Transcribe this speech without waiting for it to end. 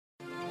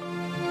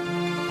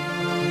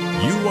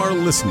You are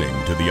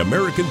listening to the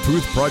American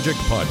Truth Project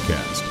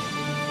podcast.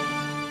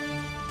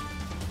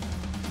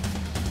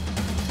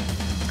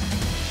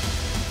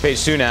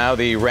 Page 2 now,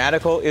 the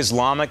radical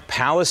Islamic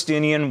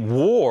Palestinian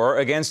war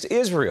against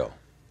Israel.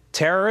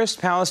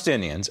 Terrorist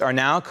Palestinians are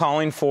now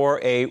calling for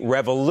a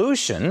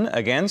revolution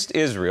against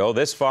Israel,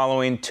 this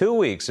following 2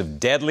 weeks of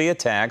deadly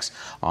attacks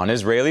on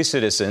Israeli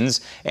citizens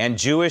and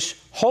Jewish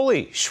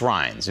holy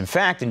shrines. In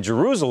fact, in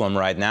Jerusalem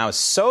right now, it's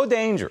so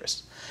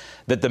dangerous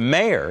that the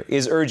mayor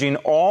is urging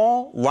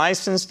all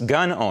licensed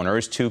gun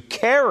owners to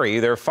carry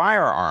their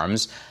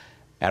firearms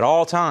at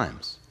all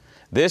times.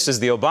 This as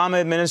the Obama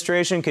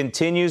administration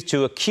continues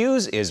to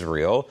accuse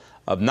Israel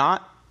of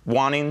not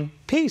wanting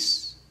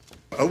peace.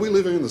 Are we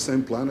living in the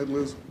same planet,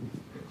 Liz?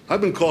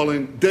 I've been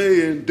calling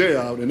day in, day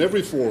out, in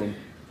every forum,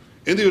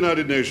 in the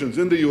United Nations,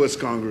 in the U.S.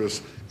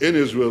 Congress, in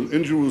Israel,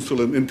 in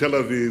Jerusalem, in Tel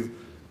Aviv.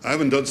 I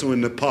haven't done so in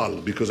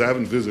Nepal because I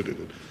haven't visited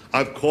it.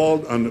 I've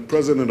called on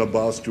President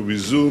Abbas to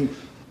resume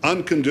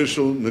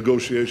unconditional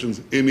negotiations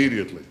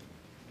immediately.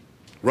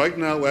 Right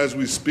now, as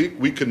we speak,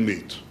 we can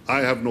meet. I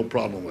have no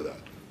problem with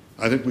that.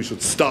 I think we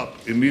should stop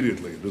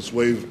immediately this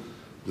wave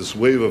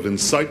of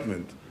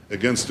incitement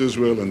against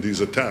Israel and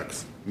these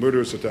attacks,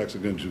 murderous attacks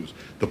against Jews.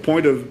 The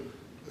point of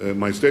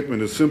my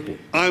statement is simple.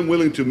 I'm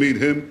willing to meet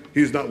him.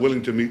 He's not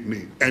willing to meet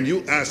me. And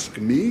you ask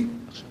me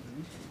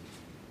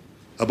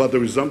about the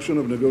resumption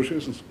of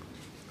negotiations?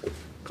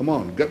 Come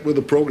on, get with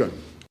the program.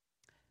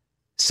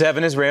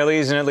 7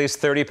 Israelis and at least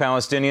 30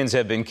 Palestinians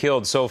have been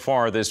killed so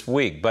far this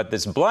week. But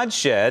this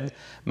bloodshed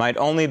might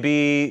only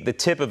be the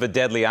tip of a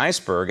deadly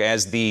iceberg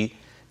as the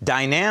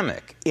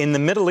dynamic in the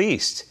Middle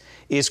East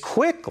is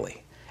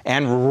quickly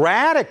and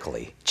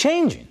radically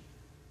changing.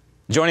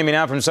 Joining me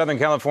now from Southern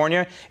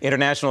California,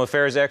 international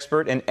affairs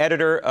expert and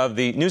editor of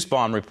the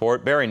Nussbaum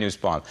report, Barry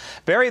Nussbaum.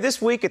 Barry,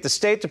 this week at the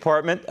State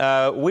Department,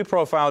 we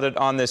profiled it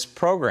on this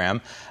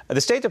program.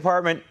 The State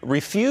Department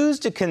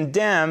refused to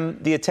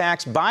condemn the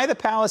attacks by the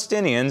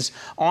Palestinians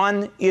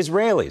on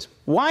Israelis.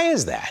 Why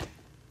is that?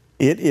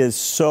 It is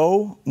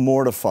so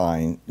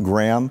mortifying,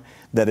 Graham,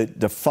 that it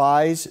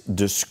defies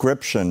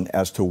description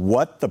as to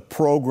what the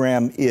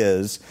program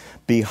is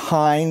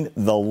behind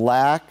the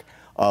lack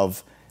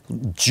of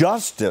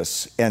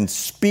justice and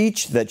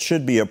speech that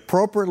should be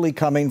appropriately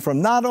coming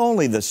from not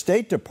only the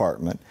State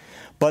Department,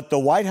 but the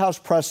White House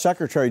Press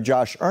Secretary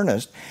Josh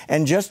Earnest.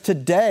 And just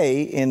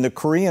today in the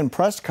Korean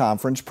press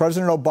conference,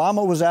 President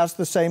Obama was asked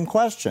the same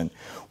question.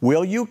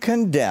 Will you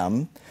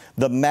condemn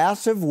the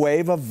massive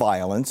wave of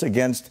violence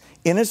against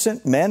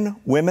innocent men,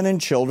 women, and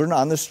children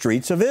on the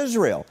streets of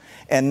Israel?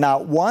 And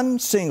not one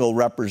single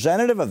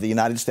representative of the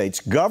United States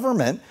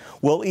government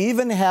will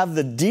even have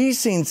the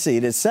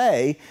decency to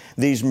say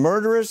these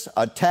murderous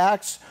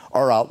attacks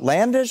are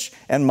outlandish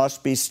and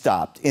must be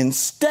stopped.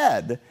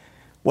 Instead,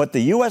 what the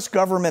U.S.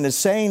 government is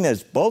saying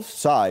is both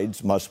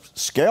sides must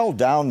scale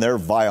down their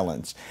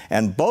violence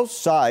and both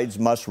sides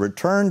must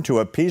return to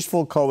a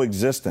peaceful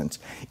coexistence.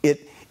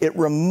 It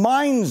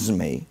reminds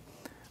me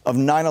of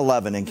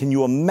 9/11. And can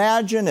you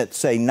imagine at,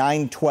 say,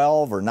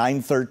 9/12 or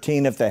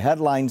 9/13 if the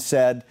headline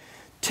said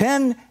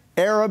 10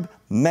 Arab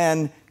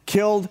men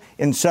killed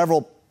in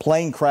several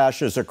plane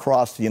crashes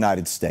across the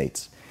United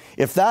States?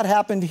 If that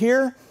happened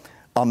here,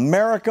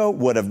 America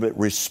would have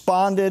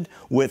responded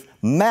with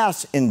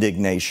mass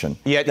indignation.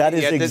 That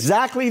is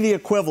exactly the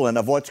equivalent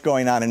of what's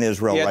going on in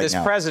Israel right now. This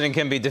president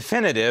can be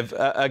definitive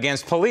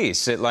against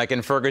police, like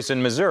in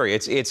Ferguson, Missouri.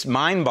 It's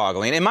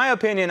mind-boggling. In my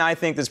opinion, I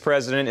think this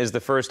president is the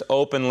first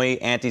openly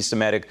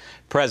anti-Semitic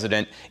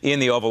president in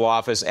the Oval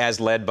Office, as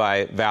led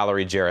by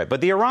Valerie Jarrett.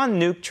 But the Iran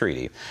nuke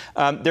treaty,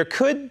 there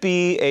could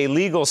be a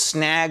legal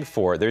snag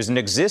for it. There's an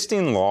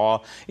existing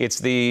law. It's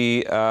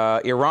the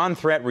Iran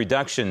Threat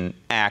Reduction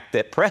Act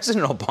that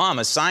President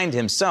Obama signed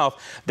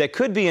himself that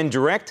could be in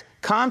direct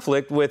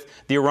conflict with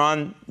the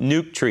Iran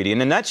nuke treaty.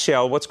 In a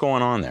nutshell, what's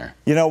going on there?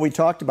 You know, we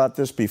talked about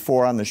this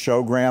before on the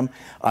show, Graham.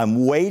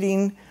 I'm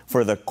waiting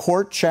for the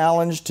court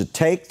challenge to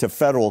take to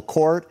federal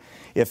court.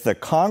 If the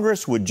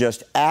Congress would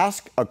just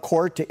ask a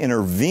court to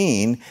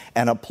intervene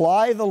and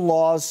apply the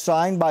laws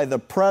signed by the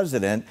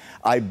president,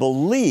 I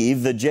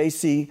believe the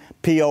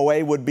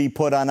JCPOA would be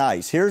put on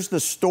ice. Here's the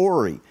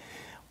story.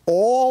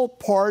 All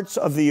parts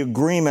of the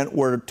agreement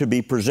were to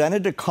be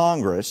presented to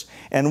Congress,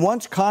 and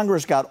once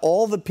Congress got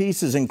all the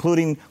pieces,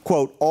 including,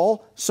 quote,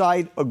 all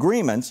side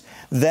agreements,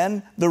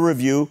 then the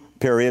review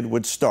period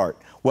would start.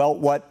 Well,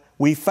 what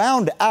we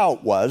found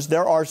out was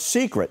there are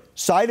secret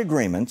side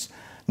agreements,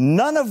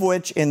 none of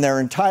which in their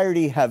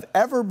entirety have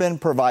ever been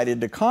provided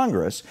to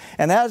Congress.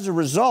 And as a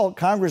result,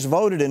 Congress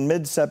voted in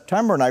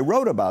mid-September, and I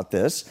wrote about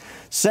this,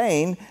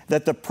 saying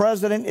that the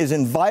president is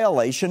in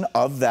violation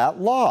of that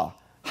law.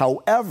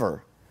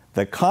 However,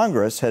 the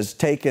Congress has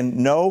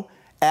taken no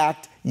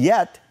act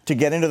yet to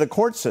get into the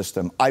court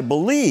system. I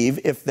believe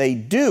if they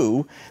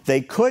do,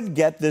 they could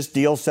get this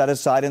deal set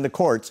aside in the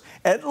courts,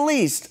 at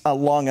least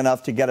long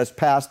enough to get us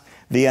past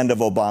the end of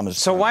Obama's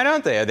So term. Why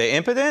don't they? Are they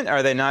impotent?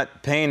 Are they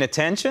not paying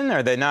attention?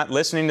 Are they not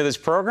listening to this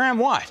program?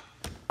 What?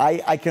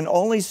 I can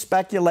only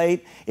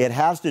speculate. It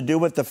has to do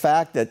with the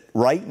fact that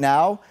right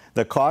now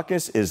the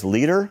caucus is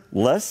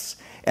leaderless,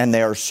 and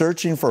they are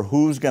searching for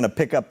who's going to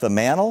pick up the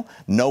mantle.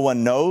 No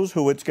one knows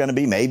who it's going to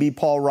be. Maybe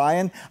Paul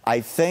Ryan.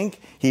 I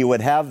think he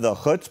would have the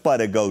chutzpah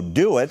to go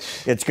do it.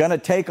 It's going to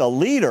take a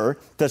leader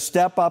to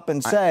step up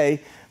and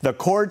say, the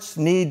courts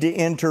need to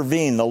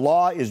intervene. The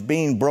law is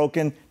being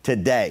broken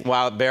today.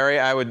 Well, Barry,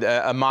 I would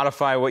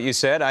modify what you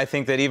said. I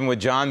think that even with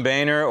John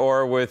Boehner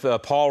or with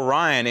Paul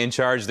Ryan in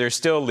charge, they're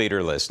still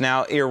leaderless.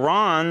 Now,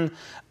 Iran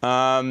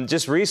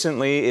just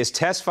recently is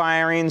test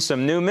firing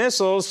some new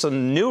missiles,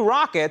 some new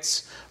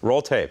rockets.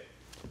 Roll tape.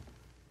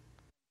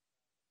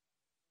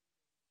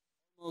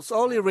 Almost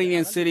all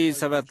Iranian cities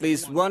have at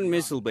least one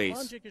missile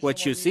base.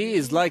 What you see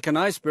is like an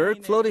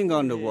iceberg floating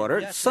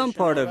underwater, some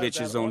part of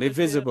which is only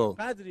visible.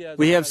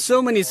 We have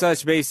so many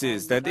such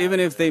bases that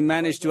even if they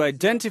manage to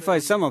identify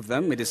some of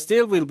them, it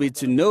still will be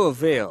to no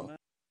avail.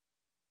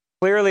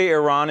 Clearly,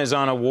 Iran is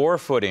on a war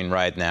footing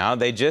right now.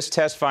 They just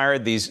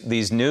test-fired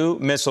these new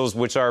missiles,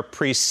 which are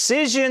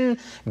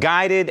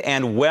precision-guided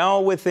and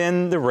well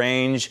within the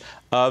range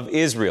of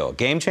Israel.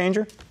 Game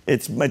changer?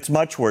 It's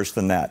much worse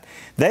than that.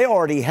 They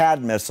already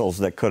had missiles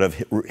that could have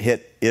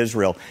hit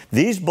Israel.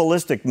 These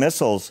ballistic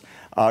missiles,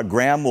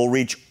 Graham, will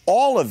reach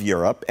all of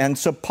Europe, and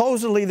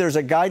supposedly there's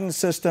a guidance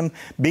system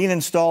being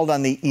installed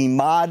on the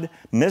Imad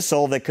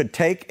missile that could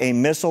take a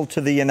missile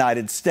to the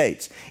United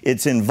States.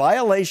 It's in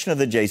violation of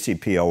the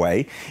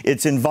JCPOA.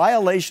 It's in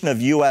violation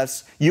of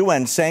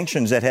UN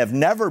sanctions that have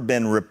never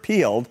been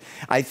repealed.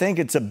 I think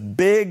it's a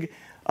big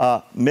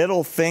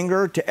middle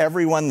finger to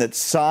everyone that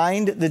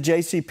signed the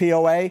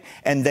JCPOA,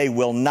 and they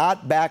will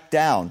not back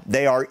down.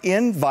 They are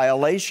in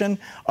violation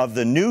of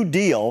the New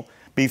Deal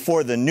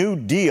before the New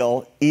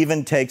Deal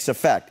even takes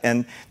effect.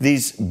 And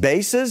these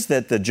bases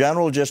that the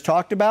general just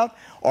talked about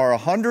are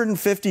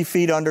 150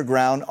 feet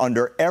underground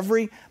under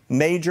every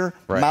major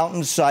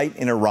mountain site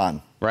in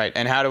Iran. Right.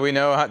 And how do we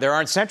know there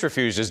aren't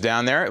centrifuges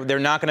down there? They're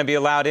not going to be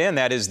allowed in.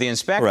 That is the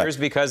inspectors,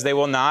 because they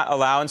will not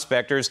allow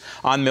inspectors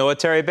on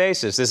military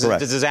bases. This is a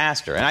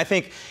disaster. And I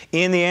think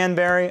in the end,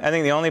 Barry, I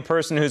think the only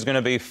person who's going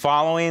to be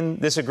following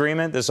this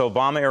agreement, this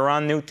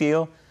Obama-Iran nuke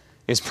deal,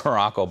 is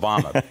Barack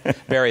Obama.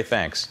 Barry,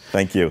 thanks.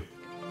 Thank you.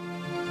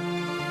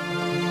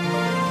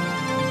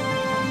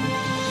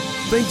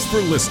 Thanks for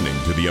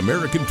listening to the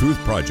American Truth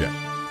Project,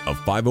 a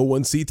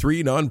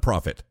 501c3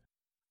 nonprofit.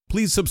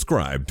 Please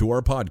subscribe to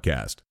our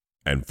podcast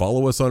and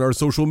follow us on our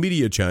social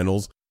media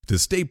channels to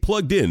stay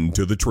plugged in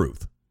to the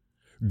truth.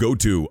 Go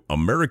to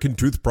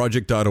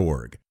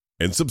americantruthproject.org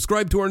and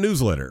subscribe to our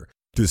newsletter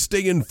to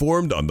stay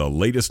informed on the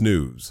latest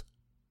news.